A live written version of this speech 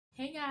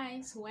Hey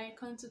guys,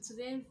 welcome to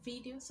today's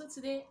video. So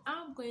today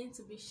I'm going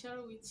to be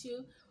sharing with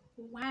you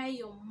why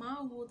your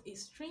manhood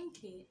is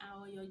shrinking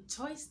or your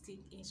joystick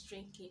is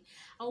shrinking,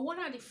 and what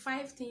are the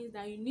 5 things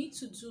that you need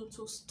to do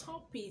to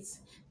stop it.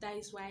 That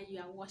is why you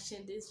are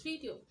watching this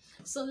video.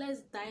 So let's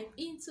dive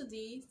into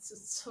the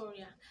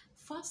tutorial.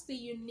 Firstly,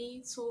 you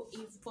need to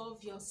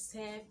involve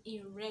yourself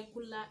in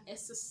regular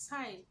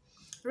exercise.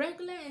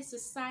 Regular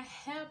exercise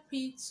help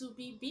you to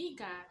be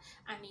bigger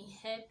and it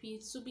help you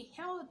to be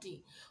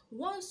healthy.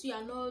 Once you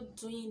are not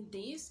doing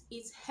this,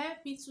 it help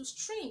you to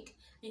shrink,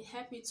 it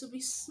help you to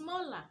be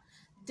smaller.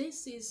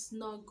 This is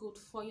not good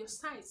for your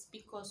size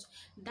because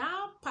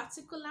that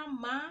particular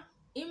mark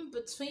in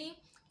between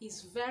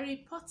is very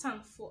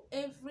important for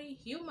every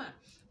human,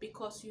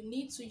 because you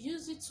need to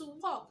use it to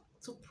work,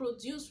 to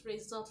produce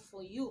result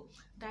for you.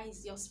 That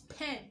is your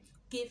sperm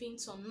giving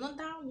to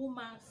another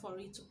woman for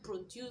it to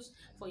produce,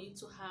 for you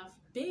to have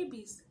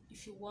babies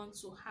if you want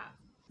to have.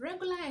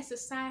 Regular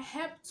exercise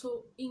help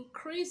to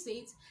increase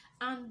it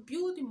and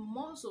build the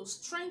muscle,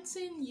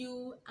 strengthen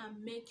you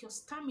and make your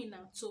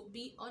stamina to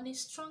be on a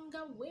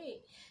stronger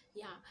way.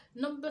 Yeah.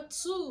 Number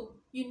two,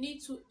 you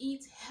need to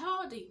eat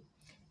healthy.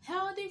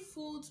 Healthy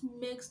food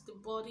makes the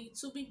body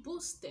to be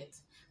boosted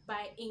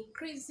by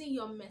increasing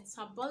your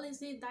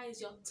metabolism. That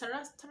is your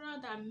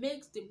cholesterol that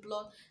makes the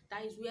blood,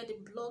 that is where the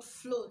blood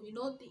flow.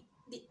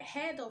 The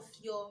head of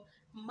your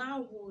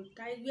manhood,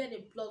 that is where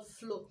the blood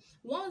flow.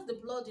 Once the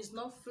blood is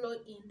not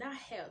flowing in that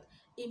head,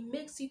 it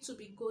makes it to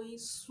be going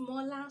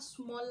smaller,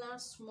 smaller,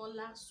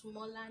 smaller,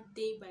 smaller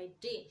day by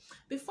day.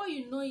 Before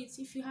you know it,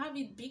 if you have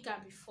it bigger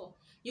before,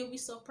 you'll be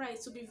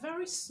surprised to be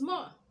very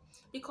small,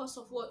 because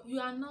of what you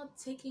are not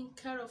taking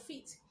care of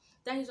it.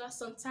 That is why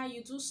sometimes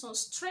you do some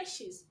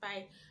stretches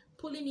by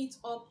pulling it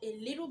up a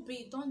little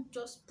bit. Don't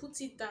just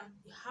put it down,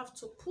 you have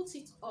to put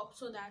it up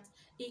so that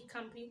it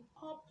can be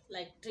up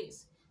like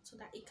this, so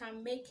that it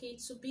can make it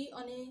to be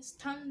on a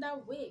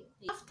standard way.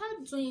 After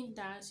doing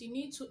that, you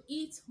need to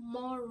eat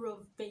more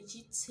of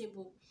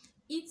vegetable.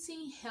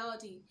 Eating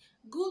healthy,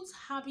 good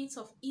habits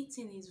of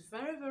eating is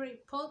very, very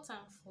important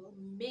for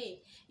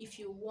me. If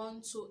you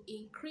want to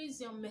increase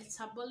your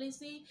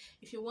metabolism,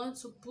 if you want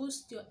to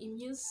boost your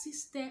immune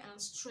system and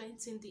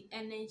strengthen the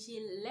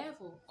energy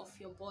level of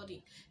your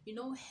body,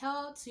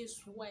 health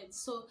is wealth.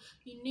 So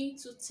you need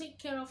to take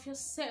care of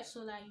yourself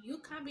so that you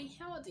can be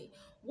healthy.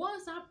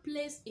 Once that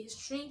place is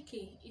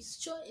shrinking, it's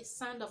still a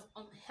sign of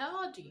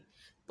unhealthy.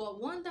 But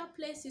when that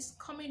place is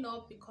coming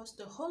up, because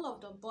the whole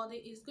of the body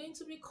is going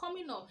to be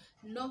coming up,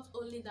 not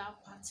only that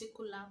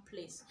particular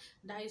place.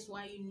 That is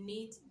why you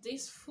need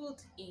this food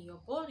in your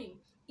body.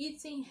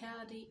 Eating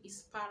healthy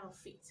is part of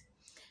it.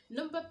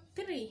 Number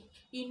three,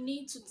 you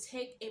need to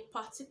take a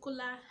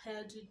particular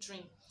healthy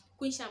drink,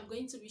 which I'm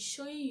going to be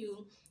showing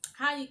you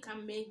how you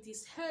can make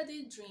this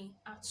healthy drink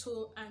at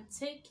home and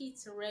take it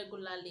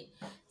regularly.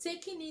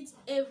 Taking it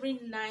every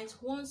night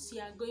once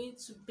you are going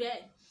to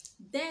bed,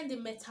 then the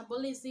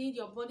metabolism,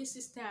 your body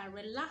system are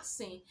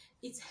relaxing.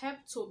 It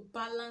helps to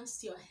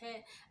balance your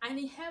hair and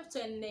it helps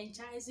to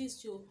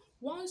energizes you.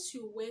 Once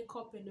you wake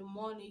up in the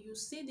morning, you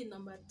see the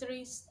number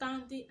three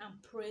standing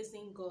and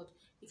praising God.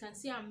 You can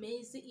see how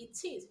amazing it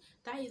is.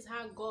 That is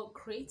how God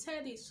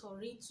created it, for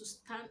it to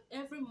stand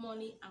every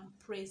morning and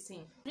praise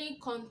Him.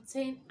 Drink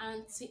contain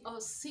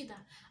antioxidant.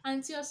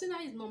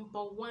 Antioxidant is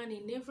number one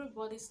in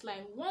everybody's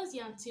life. Once the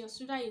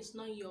antioxidant is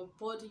not in your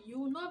body, you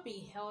will not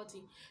be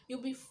healthy.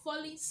 You'll be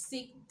falling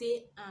sick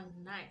day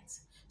and night.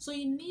 So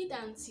you need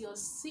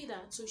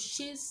antioxidant to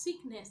chase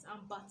sickness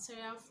and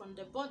bacteria from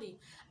the body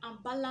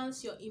and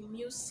balance your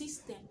immune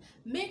system.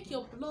 Make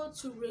your blood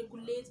to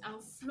regulate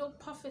and flow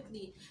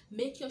perfectly.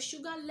 Make your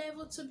sugar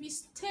level to be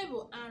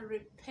stable and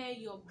repair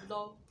your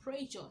blood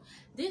pressure.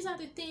 These are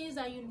the things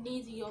that you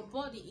need in your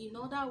body in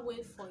order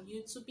way for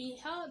you to be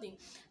healthy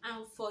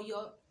and for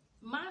your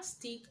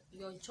mastic,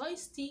 your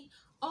joystick,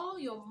 all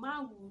your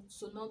manhood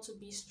to not to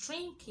be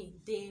shrinking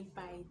day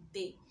by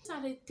day. These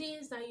are the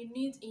things that you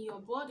need in your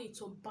body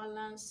to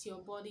balance your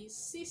body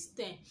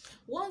system.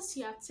 Once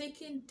you are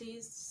taking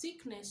this,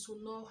 sickness will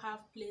not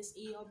have place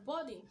in your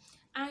body.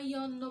 And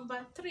your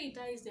number three,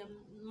 that is the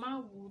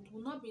manhood,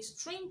 will not be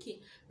shrinking.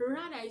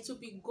 Rather, it will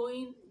be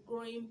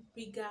growing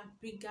bigger,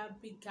 bigger,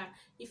 bigger.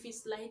 If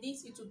it's like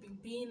this, it will be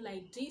being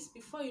like this.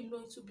 Before you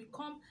know, it will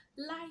become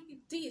like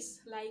this,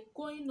 like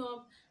going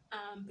up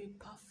and be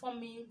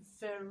performing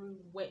very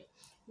well.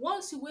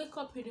 Once you wake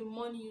up in the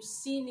morning, you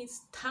see it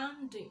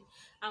standing,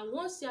 and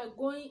once you are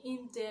going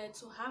in there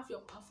to have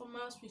your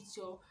performance with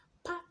your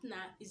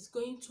partner, is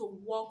going to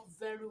work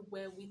very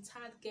well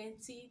without getting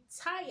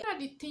tired. What are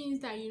the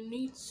things that you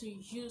need to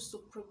use to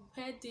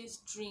prepare this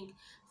drink?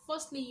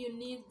 Firstly, you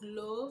need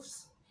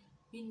gloves,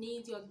 you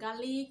need your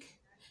garlic,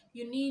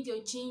 you need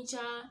your ginger,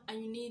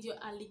 and you need your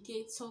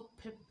alligator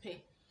pepper.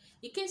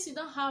 In case you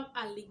don't have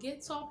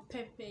alligator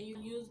pepper, you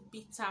use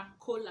bitter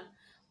cola.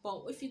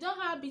 But if you don't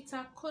have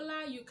bitter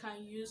cola, you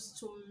can use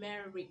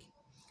turmeric.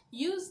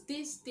 Use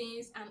these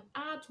things and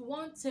add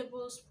 1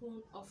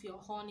 tablespoon of your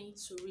honey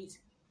to it.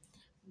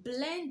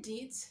 Blend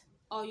it,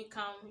 or you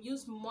can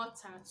use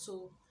mortar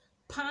to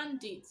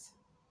pound it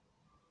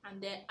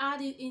and then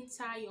add it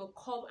inside your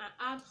cup and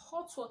add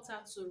hot water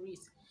to it.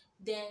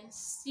 Then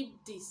sip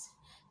this.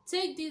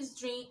 Take this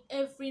drink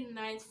every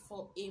night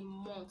for a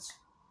month.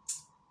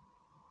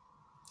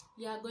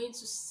 You are going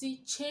to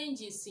see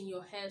changes in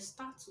your health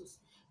status.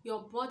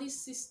 Your body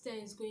system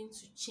is going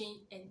to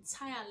change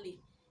entirely.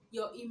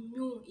 Your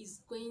immune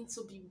is going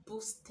to be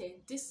boosted.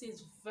 This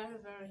is very,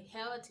 very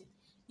healthy.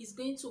 It's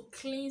going to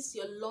cleanse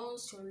your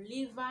lungs, your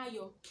liver,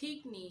 your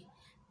kidney.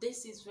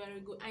 This is very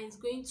good, and it's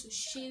going to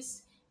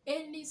chase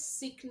any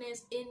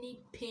sickness, any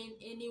pain,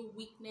 any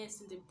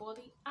weakness in the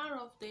body out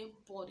of the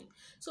body.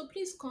 So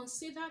please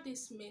consider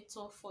this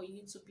method for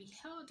you to be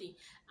healthy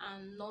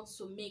and not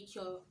to make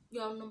your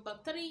number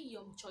three,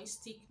 your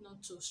joystick,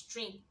 not to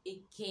string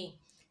again.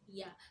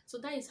 Yeah, so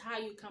that is how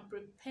you can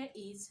prepare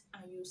it,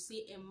 and you'll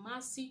see a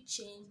massive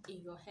change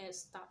in your health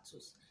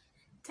status.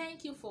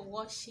 Thank you for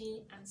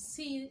watching, and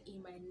see you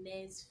in my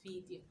next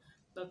video.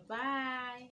 Bye bye.